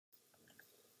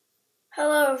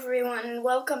Hello everyone and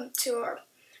welcome to our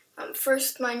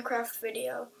first Minecraft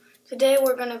video. Today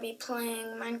we're going to be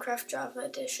playing Minecraft Java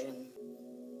Edition.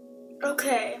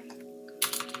 Okay,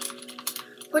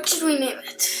 what should we name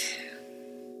it?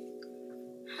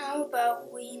 How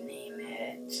about we name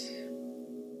it...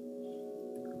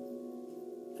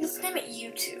 Let's name it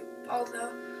YouTube,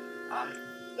 although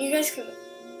you guys can...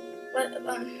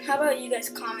 how about you guys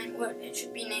comment what it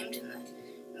should be named in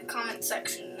the comment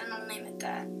section and I'll name it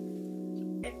that.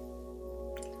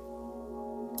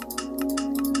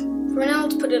 For now,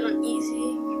 let's put it on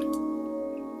easy.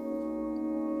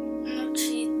 No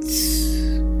cheats.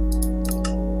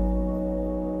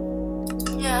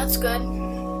 Yeah, that's good.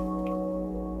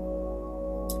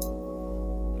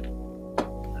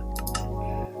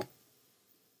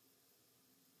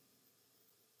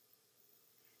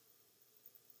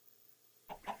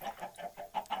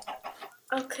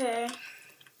 Okay.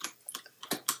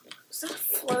 Is that a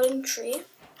floating tree?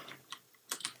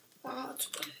 Wow, I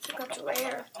think that's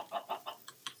rare.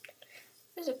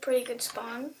 This is a pretty good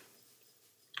spawn.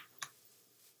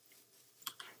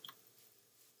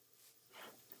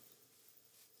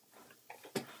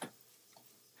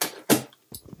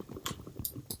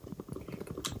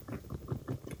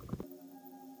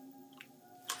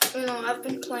 You know, I've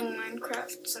been playing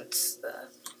Minecraft since the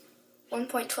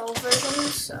 1.12 version,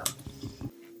 so...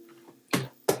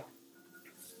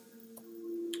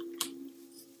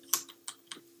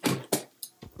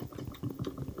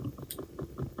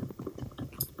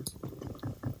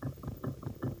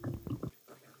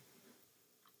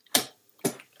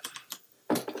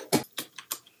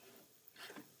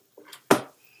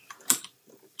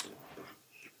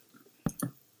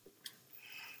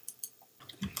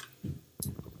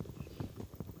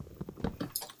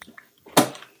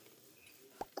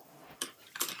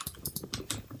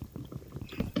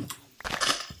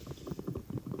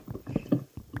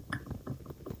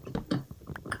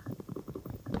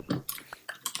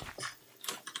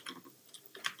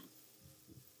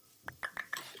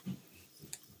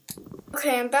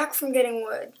 Okay, I'm back from getting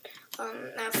wood. I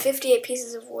have 58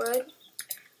 pieces of wood.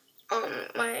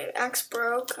 My axe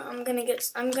broke. I'm gonna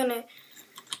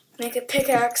make a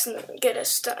pickaxe and get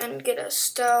some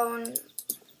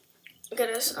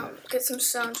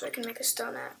stone so I can make a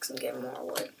stone axe and get more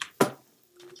wood.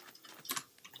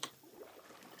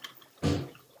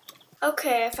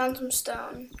 Okay, I found some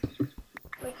stone.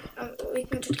 We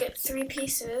can just get 3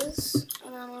 pieces,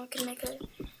 and then we can make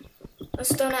a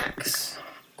stone axe.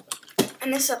 In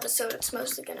this episode, it's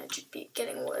mostly gonna be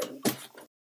getting wood.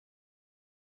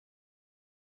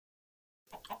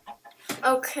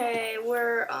 Okay,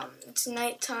 it's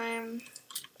nighttime.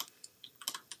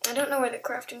 I don't know where the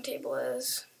crafting table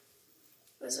is.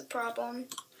 There's a problem.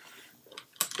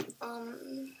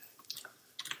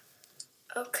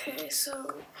 Okay,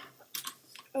 so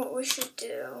what we should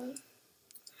do,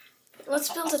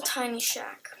 let's build a tiny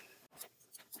shack.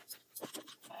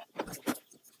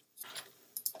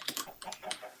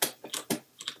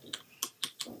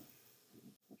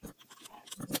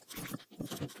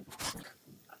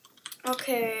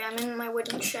 Okay, I'm in my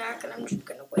wooden shack and I'm just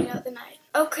gonna wait out the night.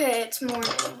 Okay, it's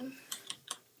morning.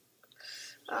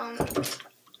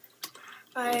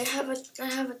 I have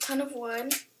a ton of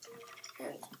wood.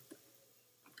 And,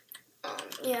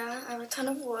 yeah, I have a ton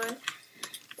of wood.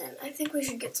 And I think we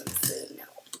should get some food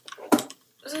now.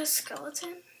 Is that a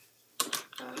skeleton?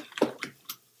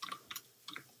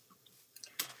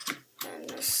 And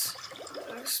there's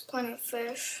plenty of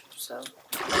fish, so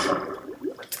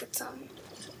let's get some.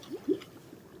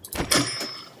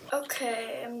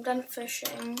 Okay, I'm done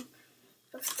fishing.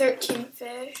 I have 13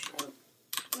 fish and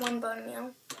 1 bone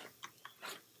meal.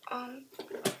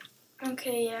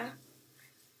 Okay, yeah.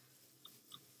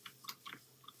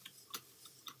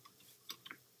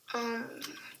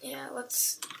 Yeah,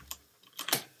 where's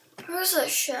that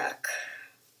shack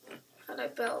that I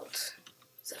built?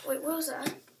 Wait, what was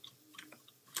that?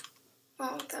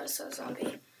 Oh, that is a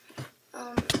zombie.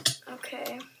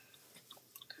 Okay.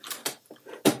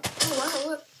 Oh, wow,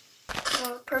 look.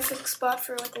 A perfect spot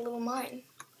for like a little mine.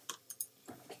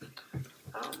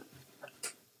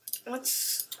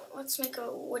 Let's make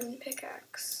a wooden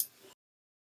pickaxe.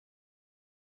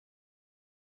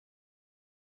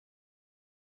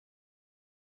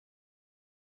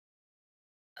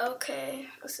 Okay,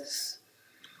 this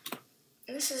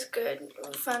is good.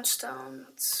 We found stone.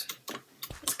 Let's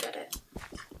get it.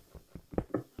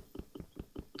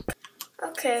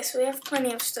 Okay, so we have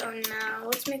plenty of stone now.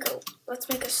 Let's make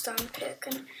a stone pick.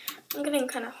 And I'm getting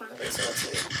kind of hungry, so let's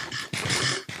eat.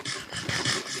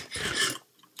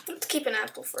 Let's keep an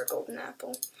apple for a golden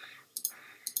apple.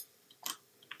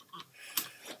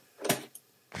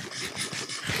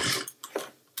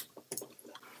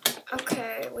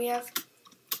 we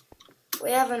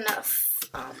have enough.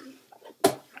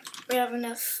 We have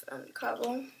enough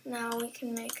cobble. Now we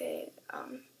can make a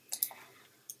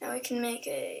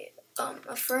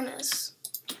furnace.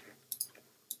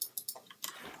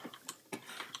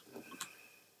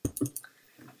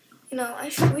 You know,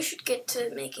 we should get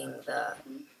to making the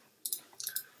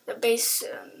base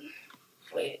soon.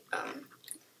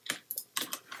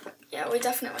 Yeah, we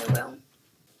definitely will.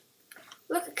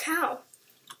 Look, a cow.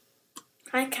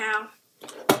 Hi, cow.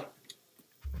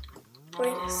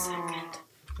 Wait a second.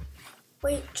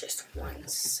 Wait just 1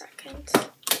 second.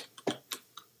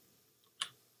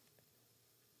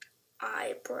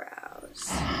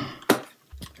 Eyebrows.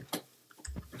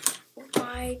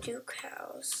 Why do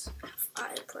cows have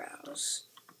eyebrows?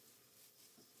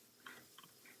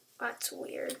 That's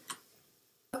weird.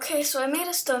 Okay, so I made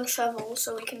a stone shovel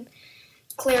so we can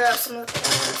clear out some of the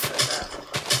land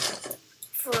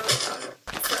for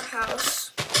a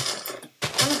house. I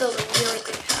want to build a really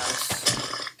big house.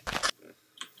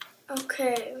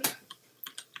 Okay,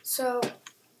 so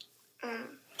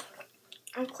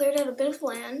I cleared out a bit of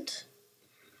land.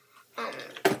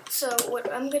 So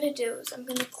what I'm gonna do is I'm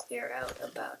gonna clear out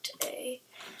about a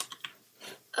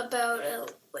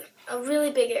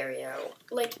really big area,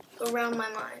 like around my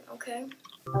mine. Okay.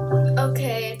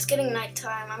 Okay, it's getting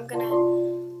nighttime. I'm gonna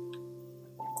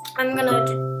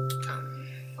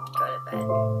go to bed.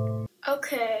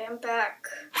 Okay, I'm back.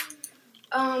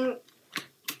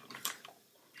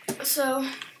 So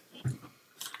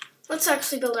let's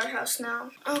actually build our house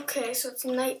now. Okay, so it's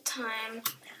nighttime.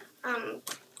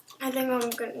 I think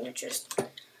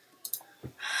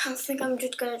I'm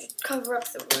just gonna cover up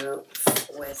the roof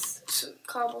with some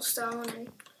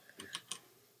cobblestone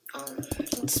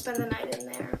and spend the night in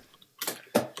there.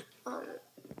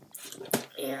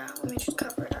 Yeah, let me just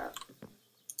cover it up.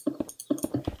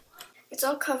 It's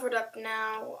all covered up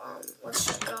now. Let's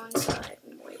just go inside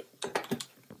and wait.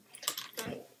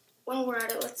 And while we're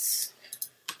at it, let's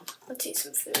eat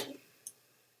some food.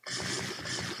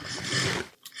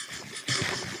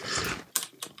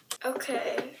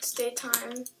 Okay, it's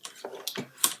daytime.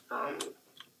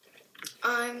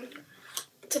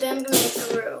 Today I'm gonna make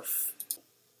the roof.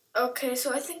 Okay,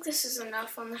 so I think this is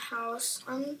enough on the house.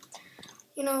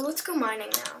 You know, let's go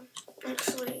mining now.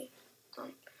 Actually,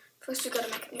 first we gotta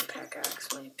make a new pickaxe.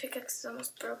 My pickaxe is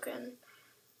almost broken.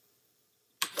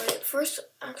 Wait, first,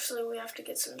 actually, we have to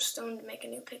get some stone to make a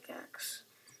new pickaxe.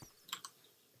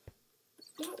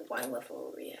 What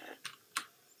level are we at?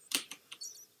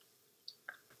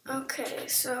 Okay,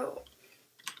 so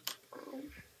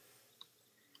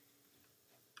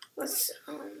that's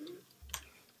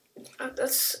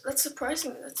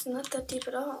surprising. That's not that deep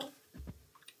at all.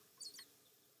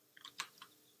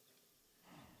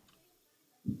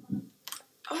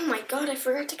 Oh my god, I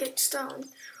forgot to get stone.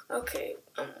 Okay,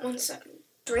 1 second.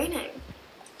 Draining.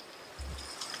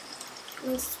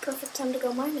 Means it's perfect time to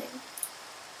go mining.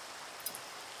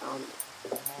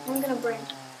 I'm gonna bring.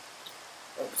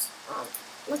 Oops.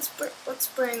 Let's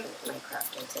bring my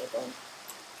crafting table.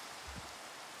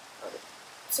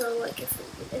 So like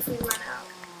if we run out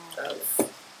of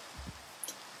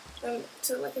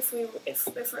so like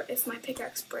if my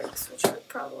pickaxe breaks, which it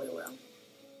probably will.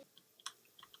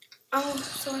 Oh,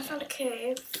 so I found a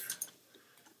cave.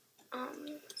 I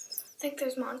think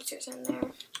there's monsters in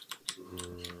there.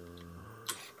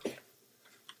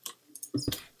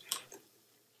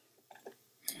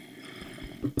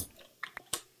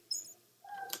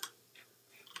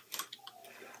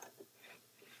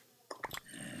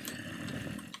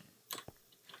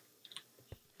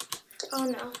 Oh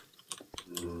no.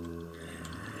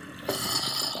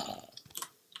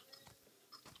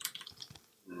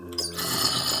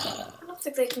 I don't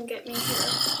think they can get me here.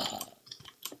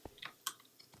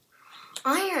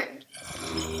 Iron!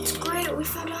 It's great, we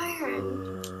found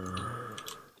iron!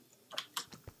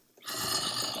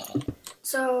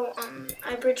 So,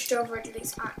 I bridged over to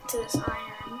this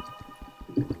iron.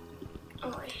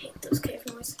 Oh, I hate those cave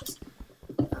noises.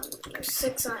 There's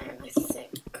 6 iron, I think.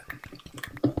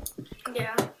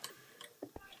 Yeah.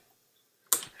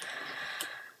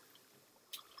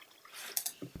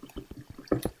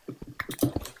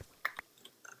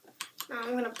 Now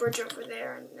I'm gonna bridge over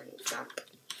there and then jump.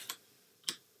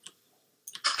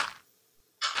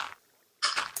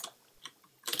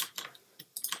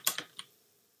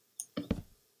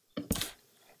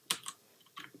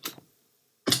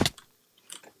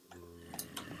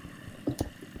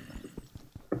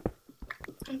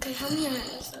 Okay, how many iron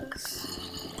is this?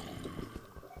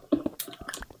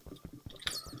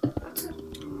 That's a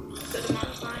good amount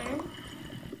of iron.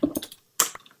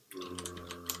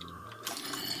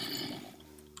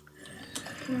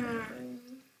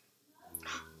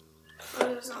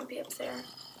 be up there.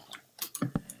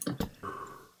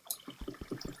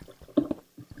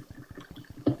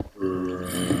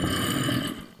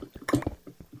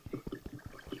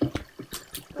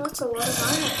 Oh, that's a lot of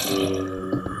iron.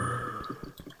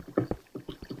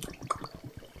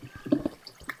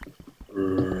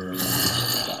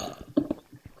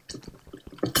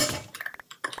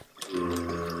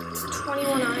 It's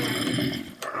 21 iron.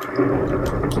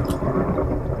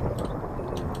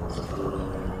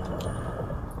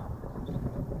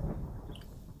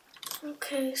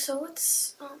 Okay, so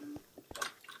let's,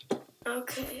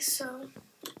 okay, so,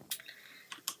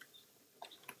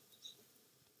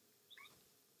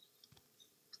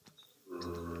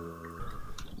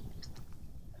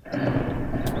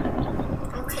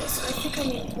 I think I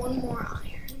need one more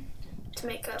iron to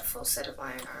make a full set of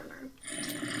iron armor.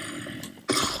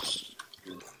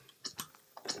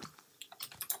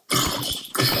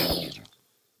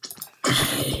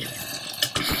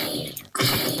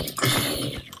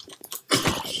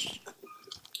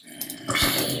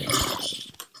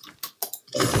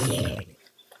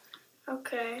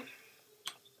 Okay.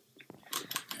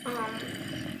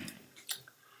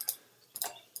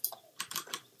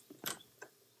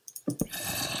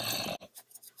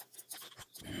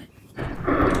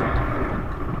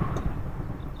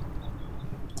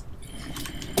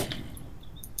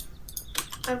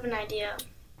 I have an idea.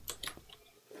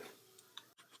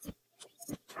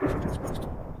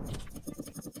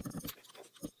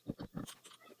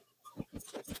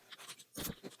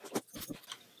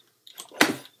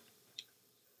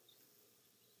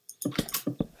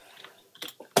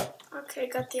 Okay,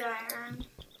 got the iron.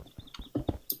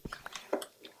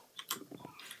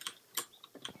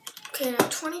 Okay, now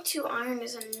 22 iron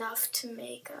is enough to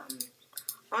make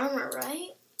armor,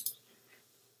 right?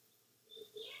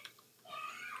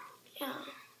 Yeah.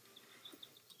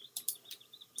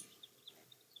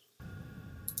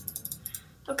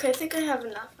 Okay, I think I have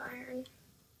enough iron.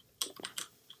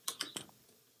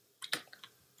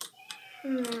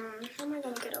 How am I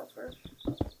gonna get over?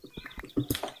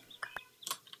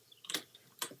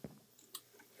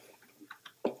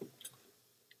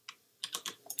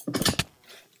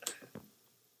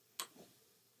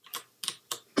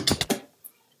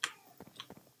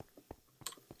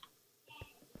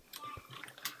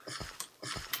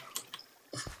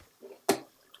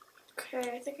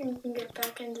 Okay, I think I can get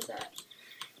back into that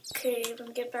cave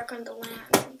and get back on the land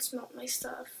and smelt my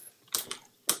stuff.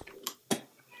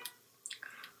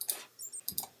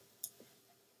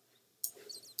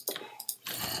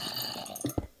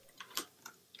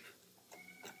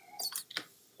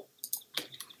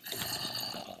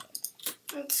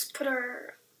 Let's put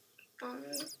our,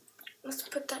 let's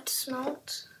put that to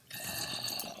smelt.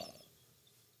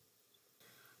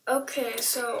 Okay,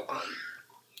 so,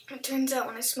 it turns out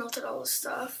when I smelted all the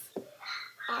stuff,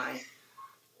 I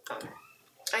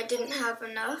didn't have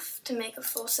enough to make a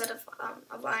full set of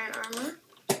iron armor.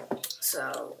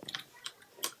 So,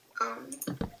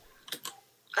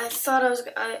 I thought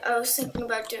I was thinking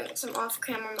about doing some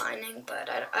off-camera mining, but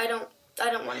I don't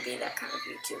want to be that kind of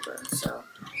YouTuber. So,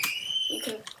 you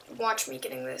can watch me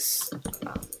getting this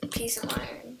piece of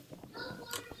iron.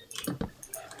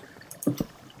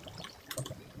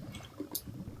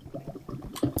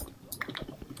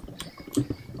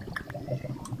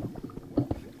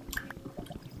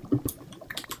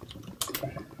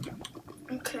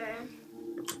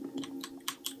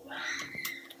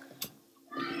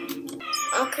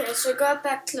 Okay, so I got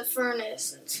back to the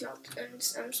furnace and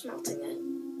I'm smelting it.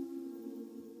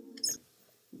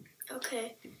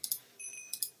 Okay,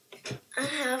 I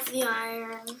have the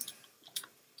iron.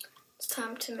 It's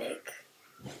time to make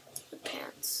the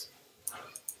pants.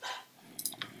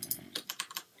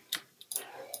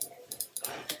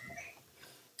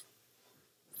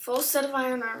 Full set of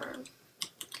iron armor.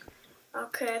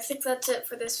 Okay, I think that's it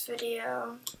for this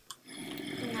video.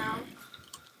 Now,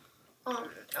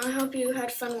 I hope you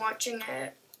had fun watching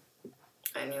it.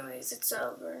 Anyways, it's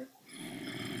over.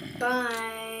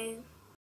 Bye.